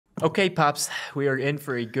Okay, Pops, we are in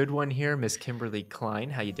for a good one here. Miss Kimberly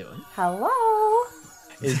Klein, how you doing? Hello.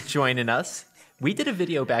 Is joining us. We did a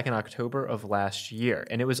video back in October of last year,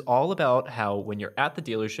 and it was all about how when you're at the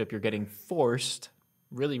dealership, you're getting forced,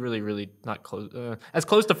 really not close, as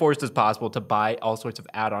close to forced as possible to buy all sorts of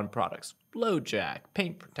add-on products. Load jack,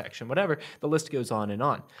 paint protection, whatever. The list goes on and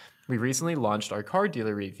on. We recently launched our car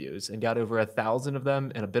dealer reviews and got over 1,000 of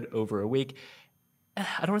them in a bit over a week.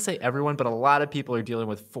 I don't want to say everyone, but a lot of people are dealing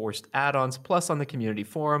with forced add-ons. Plus, on the community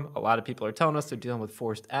forum, a lot of people are telling us they're dealing with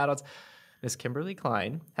forced add-ons. Miss Kimberly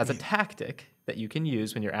Klein has a tactic that you can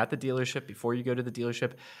use when you're at the dealership, before you go to the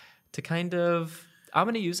dealership, to kind of, I'm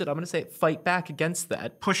going to use it, I'm going to say it, fight back against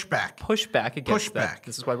that. Push back. Push back against that.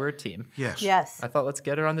 This is why we're a team. Yes. Yes. I thought, let's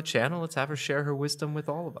get her on the channel. Let's have her share her wisdom with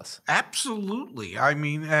all of us. Absolutely. I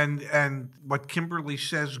mean, and what Kimberly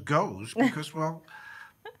says goes because, well,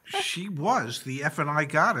 she was the F&I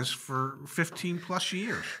goddess for 15 plus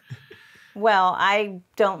years. Well, I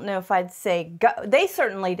don't know if I'd say they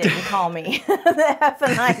certainly didn't call me the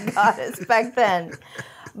F&I goddess back then.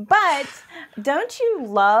 But don't you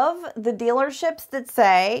love the dealerships that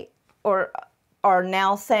say, or are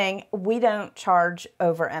now saying, we don't charge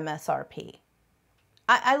over MSRP?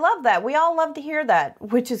 I love that. We all love to hear that,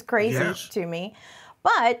 which is crazy to me.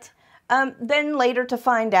 But then later to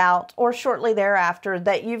find out, or shortly thereafter,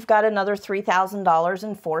 that you've got another $3,000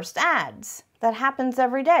 in forced ads. That happens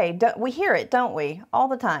every day. We hear it, don't we? All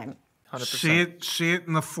the time. 100%. See it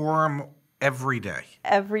in the forum every day.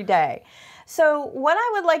 Every day. So what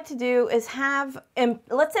I would like to do is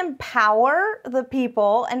let's empower the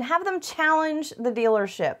people and have them challenge the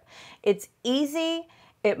dealership. It's easy.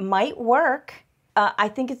 It might work. I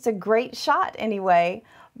think it's a great shot anyway.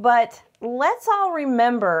 But let's all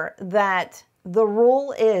remember that the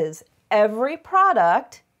rule is every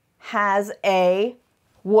product has a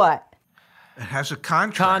what? It has a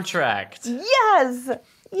contract. Contract.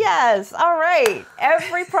 Yes. All right.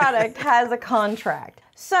 Every product has a contract.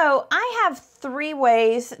 So I have 3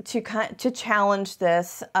 ways to challenge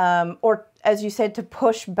this, or as you said, to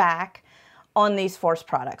push back on these forced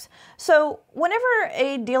products. So whenever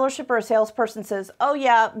a dealership or a salesperson says, oh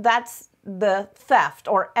yeah, that's the theft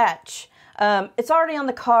or etch, it's already on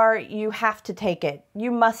the car, you have to take it.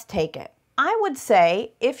 You must take it. I would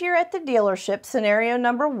say if you're at the dealership, scenario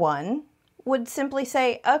number 1, would simply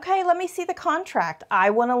say, okay, let me see the contract. I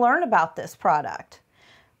want to learn about this product.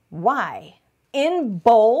 Why? In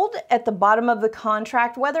bold at the bottom of the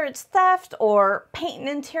contract, whether it's theft or paint and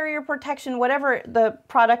interior protection, whatever the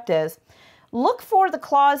product is, look for the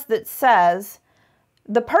clause that says,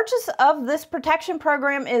 the purchase of this protection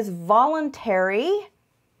program is voluntary.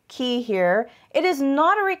 Key here, it is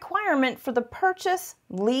not a requirement for the purchase,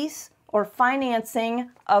 lease, or financing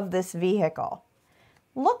of this vehicle.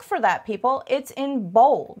 Look for that, people. It's in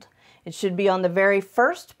bold. It should be on the very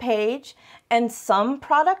first page, and some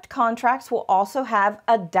product contracts will also have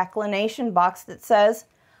a declination box that says,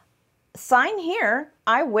 sign here,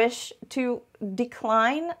 I wish to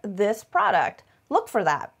decline this product. Look for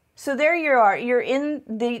that. So there you are. You're in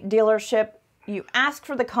the dealership. You ask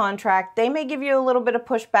for the contract. They may give you a little bit of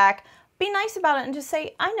pushback. Be nice about it and just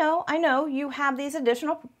say, I know you have these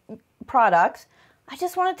additional products. I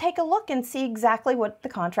just want to take a look and see exactly what the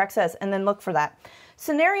contract says, and then look for that.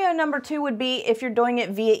 Scenario number 2 would be if you're doing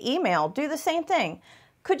it via email, do the same thing.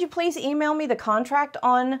 Could you please email me the contract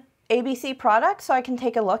on ABC product so I can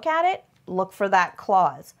take a look at it? Look for that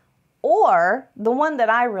clause. Or the one that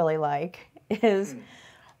I really like is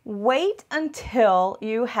wait until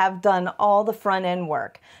you have done all the front end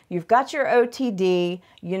work. You've got your OTD,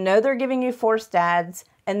 you know they're giving you forced ads,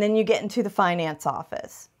 and then you get into the finance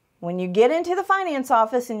office. When you get into the finance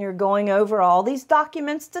office and you're going over all these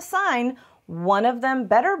documents to sign, one of them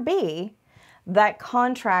better be that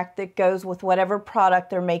contract that goes with whatever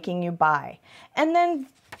product they're making you buy. And then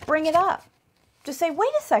bring it up. Just say,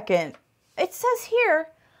 wait a second, it says here,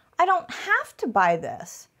 I don't have to buy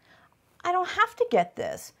this. I don't have to get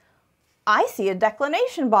this. I see a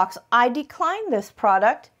declination box. I decline this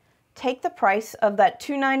product. Take the price of that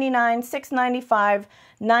 $299, $695,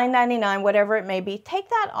 $999, whatever it may be. Take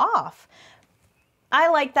that off. I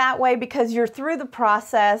like that way because you're through the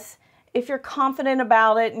process. If you're confident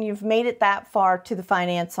about it and you've made it that far to the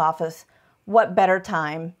finance office, what better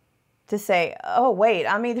time to say, oh, wait,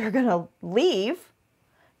 I'm either going to leave,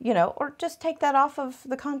 or just take that off of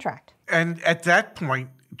the contract. And at that point,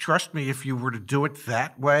 trust me, if you were to do it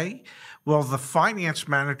that way, well, the finance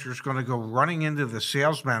manager is going to go running into the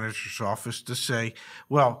sales manager's office to say,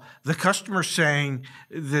 well, the customer's saying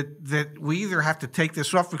that we either have to take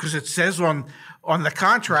this off because it says on the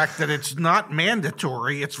contract that it's not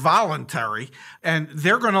mandatory, it's voluntary, and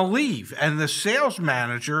they're going to leave. And the sales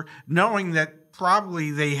manager, knowing that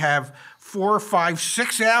probably they have 4, 5,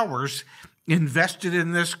 6 hours invested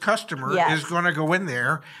in this customer, is going to go in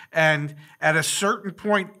there, and at a certain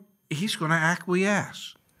point, he's going to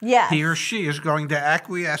acquiesce. Yes. He or she is going to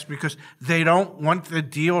acquiesce because they don't want the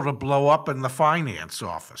deal to blow up in the finance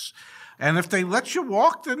office. And if they let you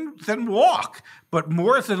walk, then walk. But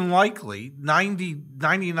more than likely,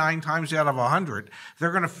 99 times out of 100,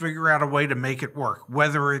 they're going to figure out a way to make it work,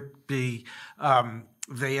 whether it be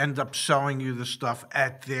they end up selling you the stuff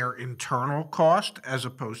at their internal cost as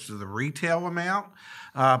opposed to the retail amount.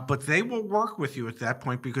 But they will work with you at that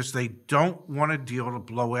point because they don't want a deal to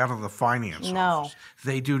blow out of the finance office.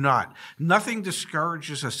 They do not. Nothing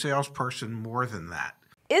discourages a salesperson more than that.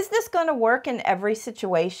 Is this going to work in every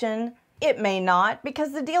situation? It may not,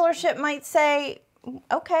 because the dealership might say,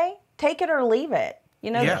 okay, take it or leave it.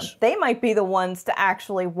 You know, they might be the ones to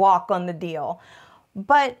actually walk on the deal.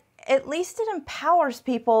 But at least it empowers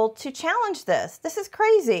people to challenge this. This is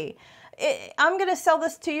crazy. I'm going to sell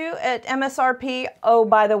this to you at MSRP. Oh,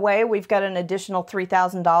 by the way, we've got an additional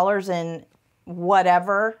 $3,000 in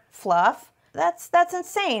whatever fluff. That's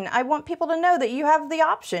insane. I want people to know that you have the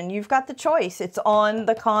option. You've got the choice. It's on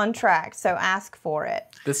the contract, so ask for it.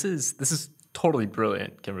 This is totally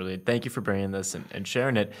brilliant, Kimberly. Thank you for bringing this and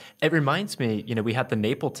sharing it. It reminds me, we had the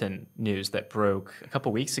Napleton news that broke a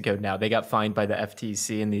couple weeks ago now. They got fined by the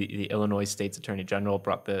FTC, and the Illinois State's Attorney General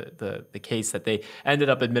brought the case that they ended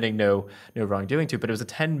up admitting no wrongdoing to, but it was a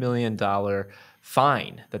 $10 million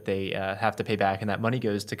fine that they have to pay back, and that money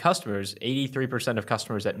goes to customers. 83% of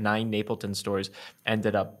customers at 9 Napleton stores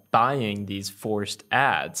ended up buying these forced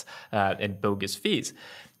ads and bogus fees.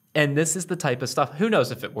 And this is the type of stuff. Who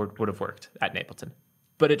knows if it would have worked at Napleton?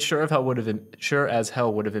 But it sure as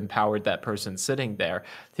hell would have empowered that person sitting there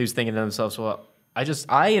who's thinking to themselves, "Well,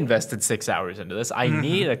 I invested 6 hours into this. I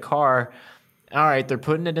need a car. All right, they're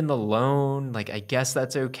putting it in the loan. Like, I guess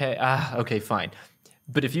that's okay. Okay, fine."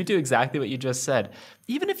 But if you do exactly what you just said,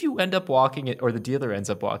 even if you end up walking it or the dealer ends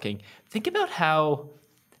up walking, think about how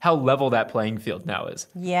level that playing field now is.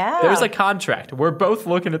 Yeah. There's a contract. We're both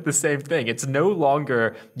looking at the same thing. It's no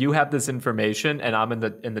longer you have this information and I'm in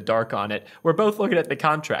the dark on it. We're both looking at the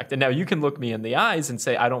contract. And now you can look me in the eyes and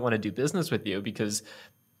say, I don't want to do business with you because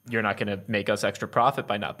you're not going to make us extra profit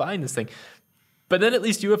by not buying this thing. But then at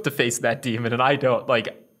least you have to face that demon and I don't.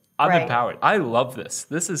 Like, I'm empowered. I love this.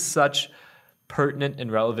 This is such pertinent and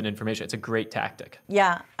relevant information. It's a great tactic.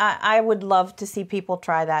 Yeah, I would love to see people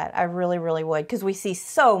try that. I really, really would, because we see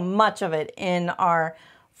so much of it in our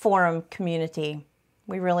forum community.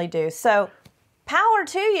 We really do. So power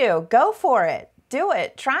to you. Go for it. Do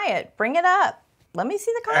it. Try it. Bring it up. Let me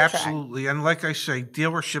see the contract. Absolutely. And like I say,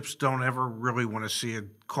 dealerships don't ever really want to see a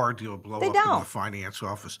car deal blow up in the finance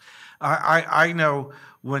office. I know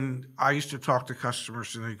when I used to talk to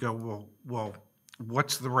customers and they go, well,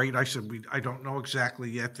 what's the rate? I said, I don't know exactly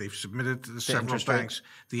yet. They've submitted to the several banks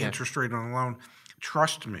the interest rate on the loan.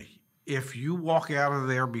 Trust me, if you walk out of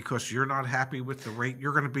there because you're not happy with the rate,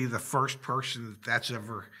 you're going to be the first person that's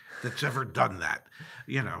ever done that.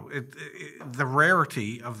 The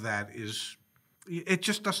rarity of that is it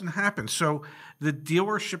just doesn't happen. So the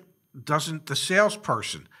dealership the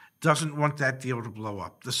salesperson doesn't want that deal to blow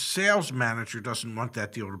up. The sales manager doesn't want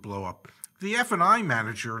that deal to blow up. The F&I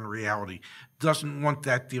manager, in reality, doesn't want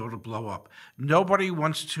that deal to blow up. Nobody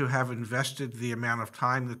wants to have invested the amount of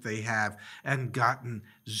time that they have and gotten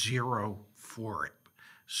zero for it.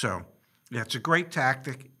 So, yeah, it's a great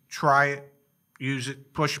tactic. Try it, use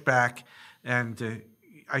it, push back, and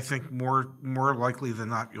I think more likely than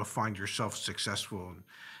not, you'll find yourself successful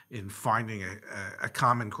in finding a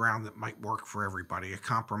common ground that might work for everybody, a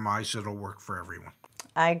compromise that'll work for everyone.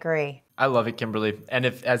 I agree. I love it, Kimberly. And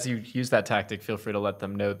if as you use that tactic, feel free to let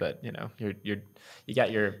them know that you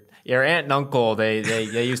got your aunt and uncle. They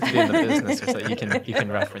used to be in the business, so you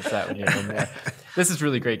can reference that when you're in there. This is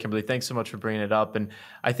really great, Kimberly. Thanks so much for bringing it up. And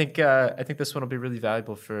I think this one will be really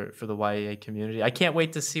valuable for the YAA community. I can't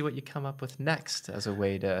wait to see what you come up with next as a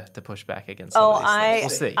way to push back against some of these things.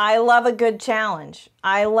 We'll see. I love a good challenge.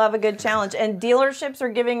 And dealerships are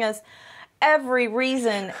giving us every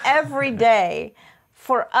reason every day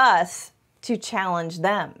for us to challenge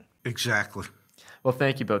them. Exactly. Well,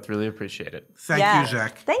 thank you both. Really appreciate it. Thank you,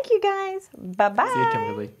 Zach. Thank you, guys. Bye-bye. See you,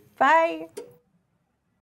 Kimberly. Bye.